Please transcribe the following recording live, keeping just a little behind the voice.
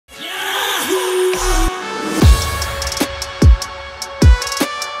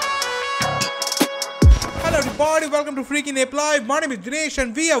welcome to Freaking Ape Live. My name is Dinesh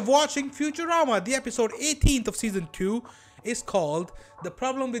and we are watching Futurama. The episode 18th of season 2 is called The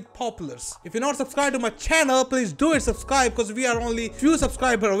Problem with Popplers. If you're not subscribed to my channel, please do it, subscribe, because we are only few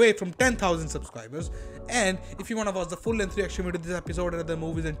subscribers away from 10,000 subscribers. And if you want to watch the full-length reaction video to this episode and other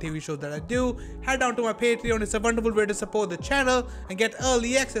movies and TV shows that I do, head down to my Patreon. It's a wonderful way to support the channel and get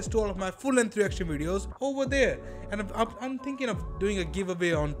early access to all of my full-length reaction videos over there. And I'm thinking of doing a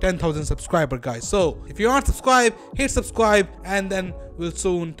giveaway on 10,000 subscribers, guys. So if you aren't subscribed, hit subscribe, and then we'll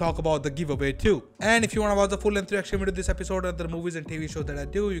soon talk about the giveaway too. And if you want to watch the full-length reaction video to this episode and other movies and TV shows that I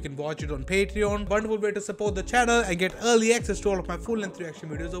do, you can watch it on Patreon. Wonderful way to support the channel and get early access to all of my full-length reaction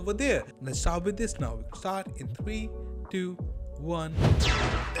videos over there. Let's start with this now. We can start in 3, 2, 1.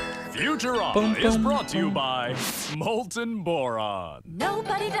 Futurama is brought to you by Molten Boron.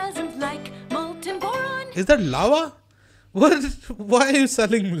 Nobody doesn't like molten boron. Is that lava? What? Why are you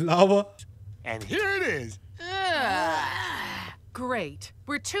selling lava? And here it is. Great.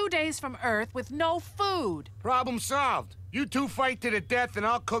 We're 2 days from Earth with no food. Problem solved. You two fight to the death and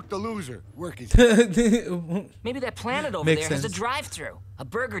I'll cook the loser. Work is Maybe that planet over Makes there has a sense. drive-through. A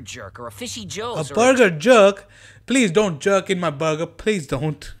burger jerk or a fishy Joe's. A burger jerk? Please don't jerk in my burger. Please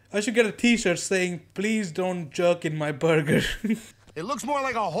don't. I should get a t-shirt saying, please don't jerk in my burger. It looks more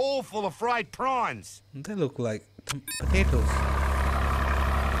like a hole full of fried prawns. They look like potatoes.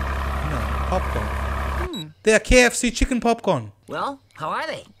 No, popcorn. They are KFC chicken popcorn. Well, how are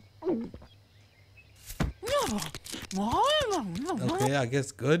they? Okay, I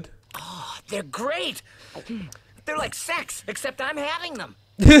guess good. Oh, they're great. They're like sex, except I'm having them.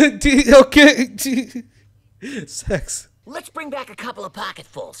 Okay. Sex. Let's bring back a couple of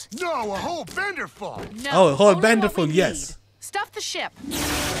pocketfuls. No, a whole vendor full. No. Oh, a whole only bender what we full, yes. need. Stuff the ship.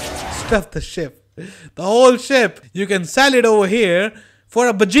 Stuff the ship. The whole ship. You can sell it over here for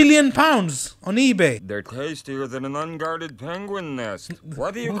 £1 bajillion on eBay. They're tastier than an unguarded penguin nest.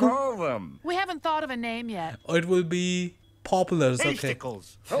 What do you call them? We haven't thought of a name yet. Or it will be Popplers, okay.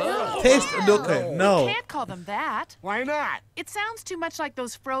 Tasticles. Taste, okay, no. Can't call them that. Why not? It sounds too much like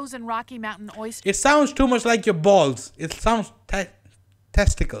those frozen Rocky Mountain oysters. It sounds too much like your balls. It sounds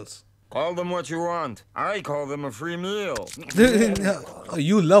testicles. Call them what you want. I call them a free meal.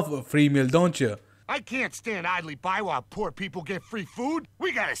 You love a free meal, don't you? I can't stand idly by while poor people get free food.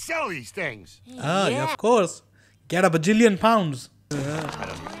 We gotta sell these things. Ah, yeah, of course. Get £1 bajillion.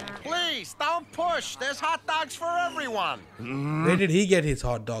 Please, don't push. There's hot dogs for everyone. Where did he get his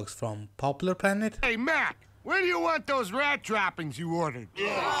hot dogs from? Poplar Planet? Hey, Mac, where do you want those rat droppings you ordered?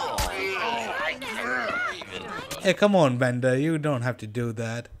 Hey, come on, Bender. You don't have to do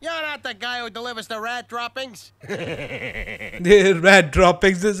that. You're not the guy who delivers the rat droppings. The rat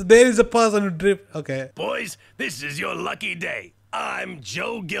droppings. There is a person who drip. Okay. Boys, this is your lucky day. I'm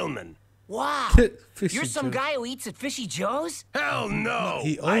Joe Gilman. Wow. Fishy You're some Joe. guy who eats at Fishy Joe's? Hell no.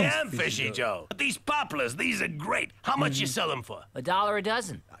 He I owns am Fishy Fishy Joe. Joe. But these poplars, these are great. How much you sell them for? $1 a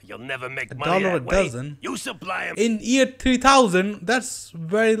dozen. You'll never make $1 money a that way. dozen? You supply them In year 3000, that's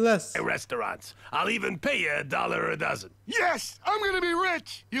very less. at restaurants. I'll even pay you $1 a dozen. Yes, I'm gonna be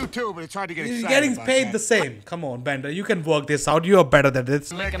rich. You too, but it's hard to get He's excited getting about paid that. the same. Come on, Bender. You can work this out. You are better than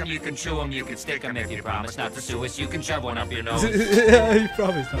this. Lick 'em, you can chew 'em, you can stick 'em if you promise not to sue us. You can shove one up your nose. He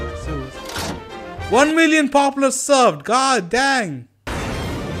promised not to sue us. 1 million poplars served. God dang. That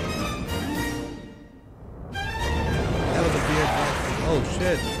was a weird one. Oh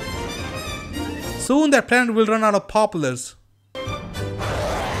shit. Soon that planet will run out of poplars.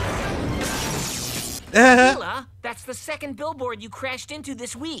 Sheila, that's the second billboard you crashed into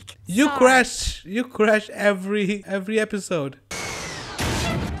this week. You Sorry. crash every episode.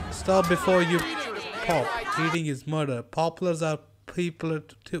 Stop before you pop. Eating is murder. Poplars are people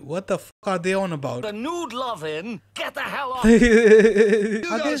too. What the fuck are they on about? The nude lovin'. Get the hell off. You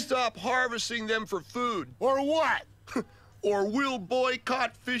gotta stop harvesting them for food. Or what? Or we'll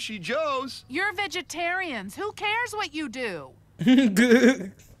boycott Fishy Joe's. You're vegetarians. Who cares what you do?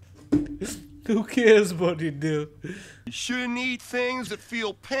 Who cares what you do? You shouldn't eat things that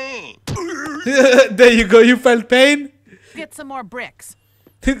feel pain. There you go. You felt pain? Get some more bricks.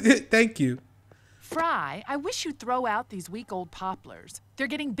 Thank you. Fry, I wish you'd throw out these week-old poplars. They're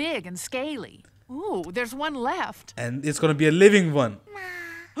getting big and scaly. Ooh, there's one left. And it's gonna be a living one.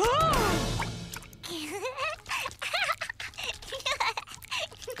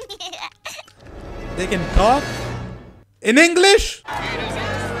 They can talk in English.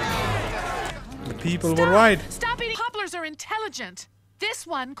 The people were right. Stop eating. Poplars are intelligent. This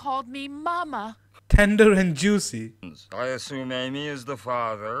one called me Mama. Tender and juicy. I assume Amy is the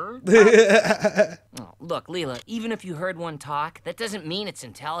father. Oh, look, Leela, even if you heard one talk, that doesn't mean it's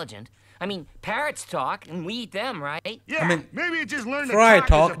intelligent. I mean, parrots talk and we eat them, right? Yeah, I mean, maybe you just learned to Fry talk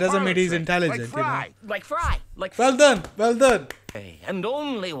talk as a doesn't mean parlor he's trick, intelligent, like Fry. Like fry. Like Well done, well done. And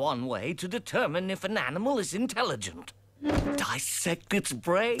only one way to determine if an animal is intelligent. Dissect its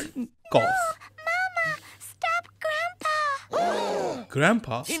brain. Cough. Mama, stop Grandpa.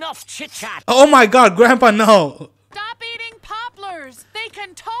 Grandpa? Enough chit-chat. Oh my god, Grandpa, no. Stop eating poplars. They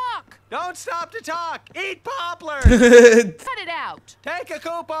can talk. Don't stop to talk. Eat poplars. Cut it out. Take a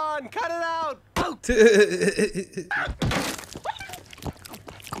coupon. Cut it out.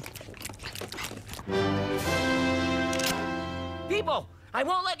 people, I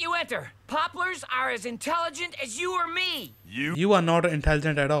won't let you enter. Poplars are as intelligent as you or me. You are not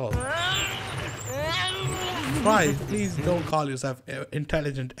intelligent at all. Fry, please don't call yourself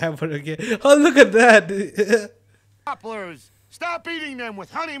intelligent ever again. Oh, look at that. Popplers, stop eating them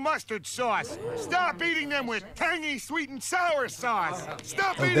with honey mustard sauce. Stop eating them with tangy sweet and sour sauce.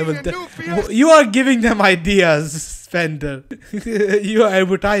 Stop eating the new Fiesta. You are giving them ideas, Fender. You are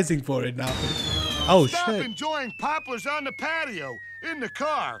advertising for it now. Oh, Stop shit. enjoying poplars on the patio, in the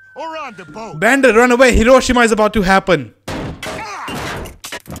car, or on the boat. Bender, run away. Hiroshima is about to happen.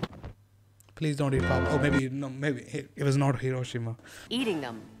 Please don't eat pop. Oh, maybe, no, maybe it was not Hiroshima. Eating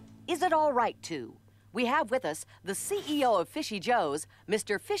them. Is it all right to? We have with us the CEO of Fishy Joe's,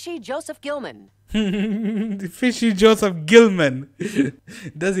 Mr. Fishy Joseph Gilman. Fishy Joseph Gilman.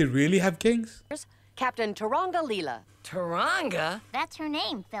 Does he really have kings? Captain Taranga Leela. Taranga? That's her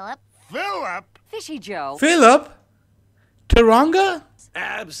name, Philip. Philip? Fishy Joe. Philip? Taranga?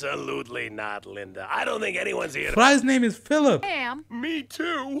 Absolutely not, Linda. I don't think anyone's here. Fry's name is Philip. Am. Me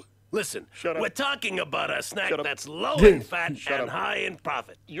too. Listen, Shut up. we're talking about a snack Shut up. that's low in fat Shut and up. high in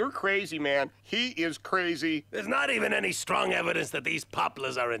profit. You're crazy, man. He is crazy. There's not even any strong evidence that these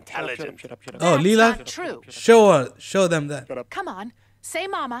poplars are Shut intelligent. up, shut up, shut up. Oh, That's Leela? not true. Show them that. Come on. Say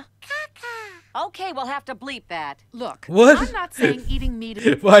mama. Okay, we'll have to bleep that. Look, What? I'm not saying eating meat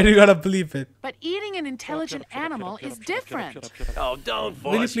is, Why do you gotta believe it? but eating an intelligent animal is different. Oh, don't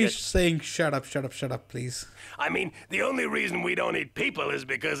Will you force please it. saying shut up, please? I mean, the only reason we don't eat people is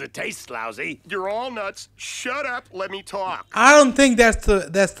because it tastes lousy. You're all nuts. Shut up. Let me talk. I don't think that's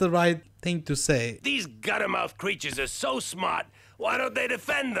the right thing to say. These gutter-mouthed creatures are so smart. Why don't they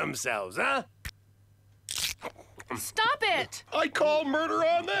defend themselves, huh? Stop it. I call murder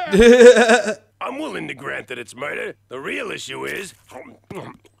on that. I'm willing to grant that it's murder. The real issue is,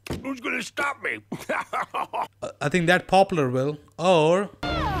 who's gonna stop me? I think that Poplar will. Or is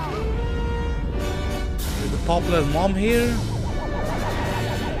the Poplar mom here?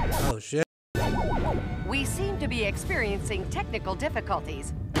 Oh shit. We seem to be experiencing technical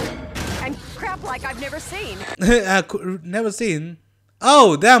difficulties. And crap like I've never seen. Never seen.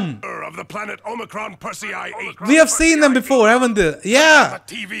 Oh, them. Of the planet Omicron Persei 8. We have seen them before, haven't they? Yeah.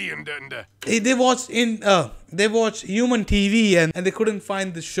 TV and They watched human TV and they couldn't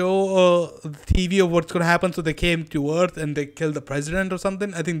find the show the TV of what's gonna happen, so they came to Earth and they killed the president or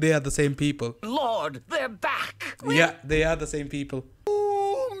something. I think they are the same people. Lord, they're back. Yeah, they are the same people.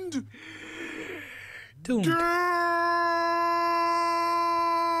 Doomed.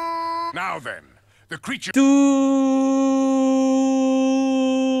 Now then, the creature.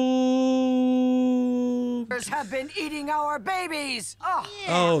 Have been eating our babies.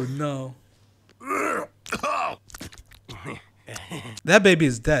 Oh no. That baby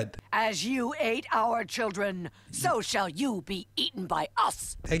is dead. As you ate our children, so shall you be eaten by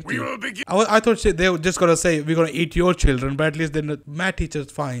us. Thank We you. will begin. I thought they were just gonna say we're gonna eat your children, but at least then the math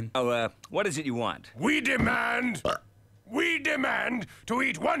teacher's fine. Oh, what is it you want? We demand to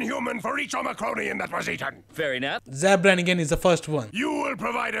eat one human for each Omicronian that was eaten. Fair enough. Zab Brannigan is the first one. You will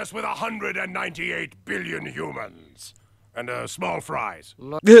provide us with 198 billion humans. And small fries.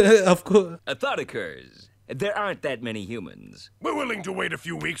 Of course. A thought occurs. There aren't that many humans. We're willing to wait a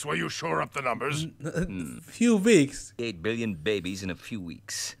few weeks while you shore up the numbers. Few weeks. 8 billion babies in a few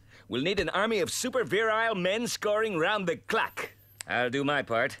weeks. We'll need an army of super virile men scoring round the clock. I'll do my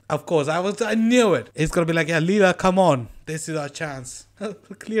part. Of course, I knew it. It's gonna be like, yeah, Leela, come on. This is our chance.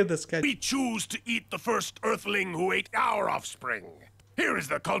 Clear the sketch. We choose to eat the first Earthling who ate our offspring. Here is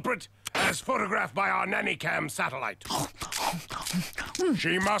the culprit, as photographed by our nanny cam satellite.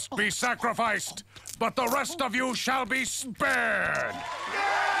 She must be sacrificed, but the rest of you shall be spared.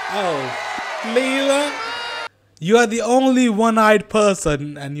 Oh, Leela, you are the only one-eyed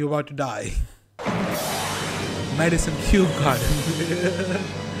person, and you're about to die. Madison Cube Garden.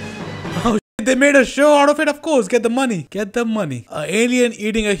 Oh, shit, they made a show out of it. Of course, get the money. Get the money. An alien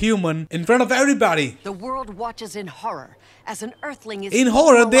eating a human in front of everybody. The world watches in horror as an earthling is In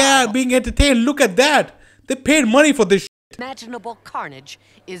horror, they are being entertained. Look at that. They paid money for this. Imaginable carnage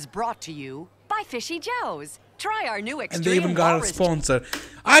is brought to you by Fishy Joe's. Try our new extreme And they even got a walrus sponsor.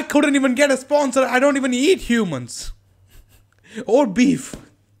 I couldn't even get a sponsor. I don't even eat humans. Or beef.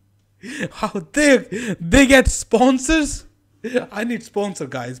 How they get sponsors? I need sponsor,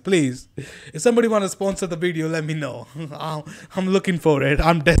 guys, please. If somebody want to sponsor the video, let me know. I'm looking for it.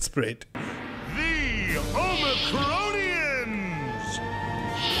 I'm desperate. The Omicronians!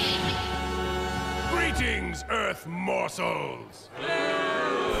 Greetings, Earth morsels!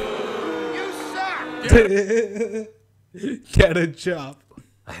 You suck! Get a job.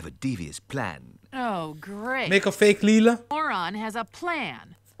 I have a devious plan. Oh, great. Make a fake Leela. Moron has a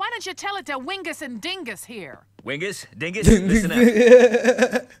plan. Why don't you tell it to Wingus and Dingus here? Wingus, Dingus, listen up.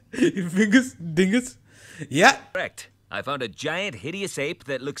 Wingus, Dingus. Yeah. Correct. I found a giant, hideous ape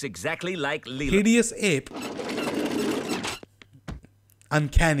that looks exactly like Leela. Hideous ape.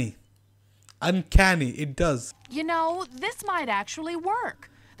 Uncanny. Uncanny, it does. You know, this might actually work.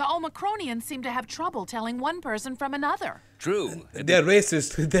 The Omicronians seem to have trouble telling one person from another. True. They're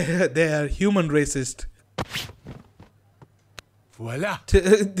racist. They're human racist. Voila.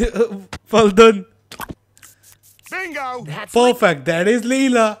 Well done. Bingo! That's Perfect. That is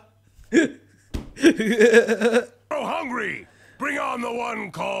Leela. So hungry! Bring on the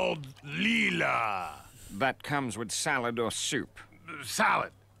one called Leela. That comes with salad or soup.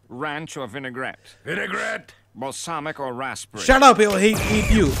 Salad. Ranch or vinaigrette. Vinaigrette. Balsamic or raspberry. Shut up, he'll eat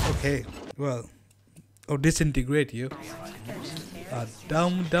you. Okay, well. Or disintegrate you.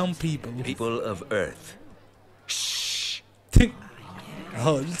 Dumb people. People of Earth.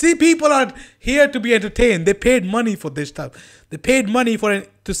 Oh, see, people are here to be entertained. They paid money for this stuff. They paid money for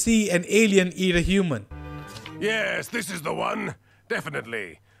to see an alien eat a human. Yes, this is the one.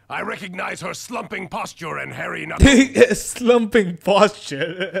 Definitely. I recognize her slumping posture and hairy knuckles. Slumping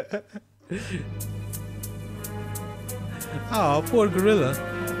posture. Oh, poor gorilla.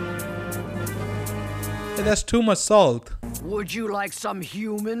 Hey, that's too much salt. Would you like some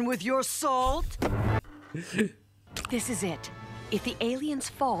human with your salt? This is it. If the aliens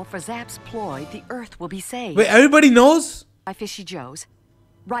fall for Zap's ploy, the Earth will be saved. Wait, everybody knows? By Fishy Joe's.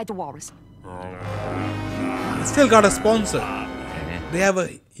 Ride the walrus. Still got a sponsor. They have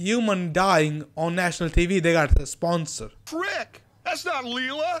a human dying on national TV. They got a sponsor. Frick! That's not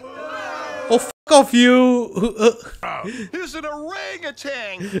Leela! Oh, fuck off you. He's an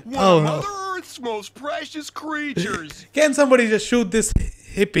orangutan! One Oh, of no. Mother Earth's most precious creatures! Can somebody just shoot this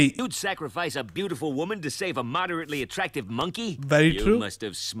hippie? You'd sacrifice a beautiful woman to save a moderately attractive monkey? Very you true. must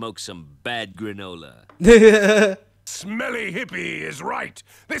have smoked some bad granola. Smelly hippie is right.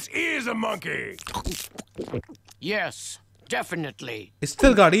 This is a monkey. Yes, definitely. It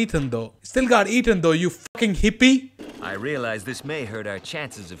still got eaten though. Still got eaten though, you fucking hippie. I realize this may hurt our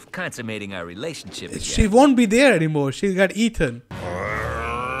chances of consummating our relationship again. She won't be there anymore. She got eaten.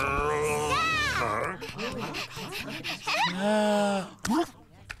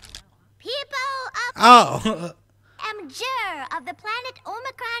 People of Oh. am Jur of the planet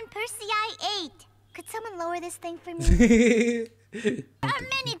Omicron Persei 8. Could someone lower this thing for me? There are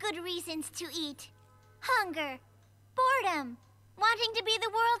many good reasons to eat. Hunger, boredom, wanting to be the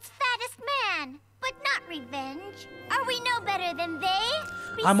world's fattest man, but not revenge. Are we no better than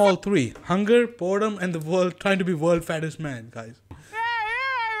they? I'm all three. Hunger, boredom, and the world trying to be world fattest man, guys.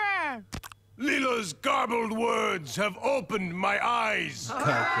 Leela's garbled words have opened my eyes.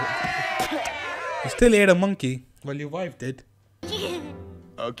 You still ate a monkey. Well, your wife did.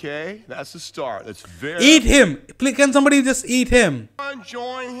 Okay, that's the start. That's very... Eat him! Please, can somebody just eat him?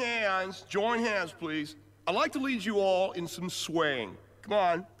 Join hands, please. I'd like to lead you all in some swaying. Come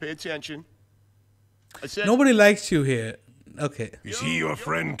on, pay attention. I said... Nobody likes you here. Okay. Is he your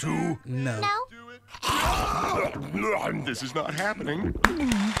friend too? No. No? This is not happening.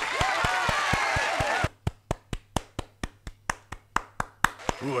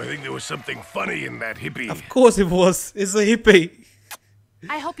 Ooh, I think there was something funny in that hippie. Of course it was. It's a hippie.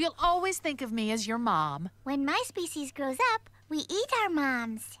 I hope you'll always think of me as your mom. When my species grows up, we eat our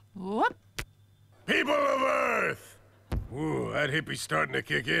moms. Whoop. People of Earth! Ooh, that hippie's starting to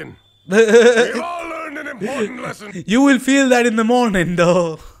kick in. We've all learned an important lesson. You will feel that in the morning,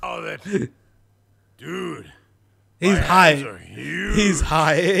 though. Oh, that... Dude. He's my high. hands are huge. He's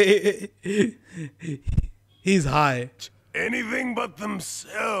high. He's high. Anything but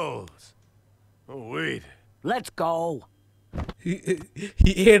themselves. Oh, wait. Let's go. He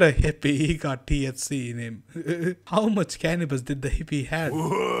ate a hippie. He got THC in him. How much cannabis did the hippie have?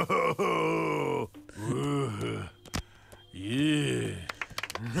 Whoa. Whoa. Yeah.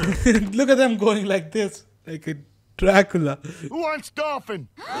 Look at them going like this. Like a Dracula. Who wants dolphin?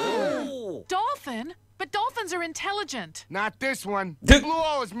 Dolphin? But dolphins are intelligent. Not this one. He blew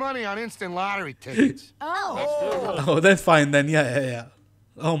all his money on instant lottery tickets. Oh, that's fine then. Yeah.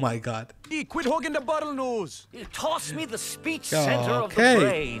 Oh my God. Hey, quit hogging the bottlenose. You toss me the speech center of the Okay.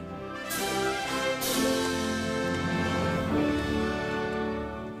 brain.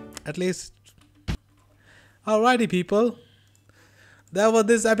 At least. Alrighty, people. That was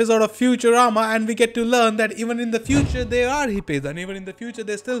this episode of Futurama, and we get to learn that even in the future there are hippies, and even in the future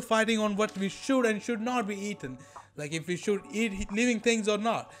they're still fighting on what we should and should not be eaten. Like if we should eat living things or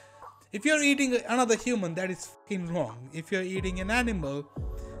not. If you're eating another human, that is fucking wrong. If you're eating an animal,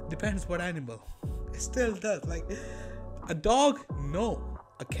 depends what animal. It still does. Like a dog, no.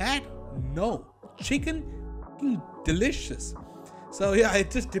 A cat, no. Chicken, fucking delicious. So yeah,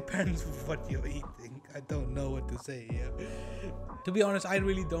 it just depends what you're eating. I don't know what to say here. To be honest, I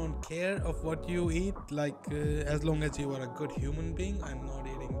really don't care of what you eat. Like as long as you are a good human being. I'm not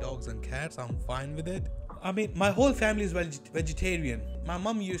eating dogs and cats. I'm fine with it. I mean, my whole family is vegetarian. My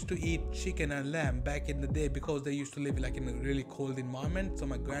mom used to eat chicken and lamb back in the day because they used to live like in a really cold environment. So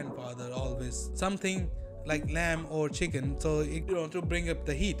my grandfather always something like lamb or chicken, so it, to bring up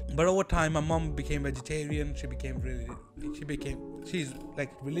the heat. But over time, my mom became vegetarian. She's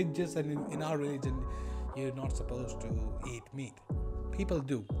like religious, and in our religion, you're not supposed to eat meat. People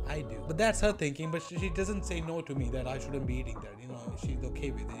do, I do, but that's her thinking. But she doesn't say no to me that I shouldn't be eating that. You know, she's okay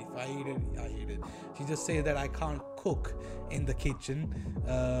with it. If I eat it, I eat it. She just says that I can't cook in the kitchen.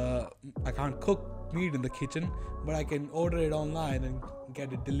 I can't cook meat in the kitchen, but I can order it online and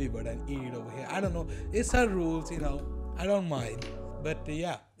get it delivered and eat it over here. I don't know. It's her rules, you know. I don't mind. But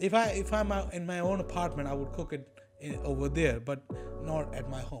yeah, if I'm out in my own apartment, I would cook it over there, but not at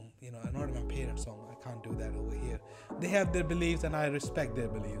my home. You know, not at my parents' home. I can't do that over here. They have their beliefs, and I respect their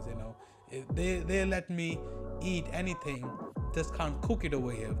beliefs. You know, if they let me eat anything, just can't cook it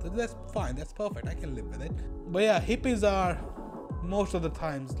over here. That's fine. That's perfect. I can live with it. But yeah, hippies are most of the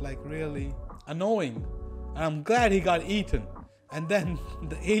times like really annoying, and I'm glad he got eaten. And then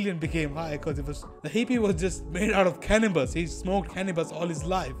the alien became high because the hippie was just made out of cannabis. He smoked cannabis all his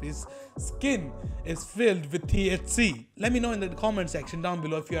life. His skin is filled with THC. Let me know in the comment section down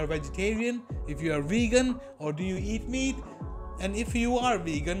below if you are vegetarian, if you are vegan, or do you eat meat? And if you are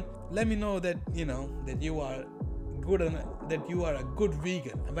vegan, let me know that you know that you are good and that you are a good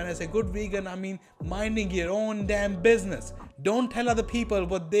vegan. And when I say good vegan, I mean minding your own damn business. Don't tell other people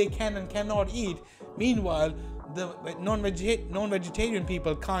what they can and cannot eat. Meanwhile, the non-vegetarian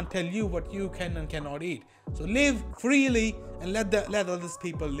people can't tell you what you can and cannot eat. So live freely and let other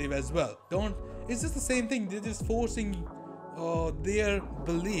people live as well. It's just the same thing. They're just forcing their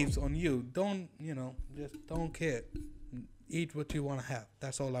beliefs on you. Just don't care. Eat what you want to have.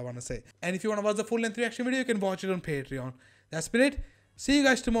 That's all I want to say. And if you want to watch the full-length reaction video, you can watch it on Patreon. That's been it. See you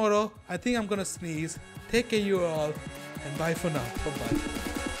guys tomorrow. I think I'm gonna sneeze. Take care, you all, and bye for now. Bye-bye.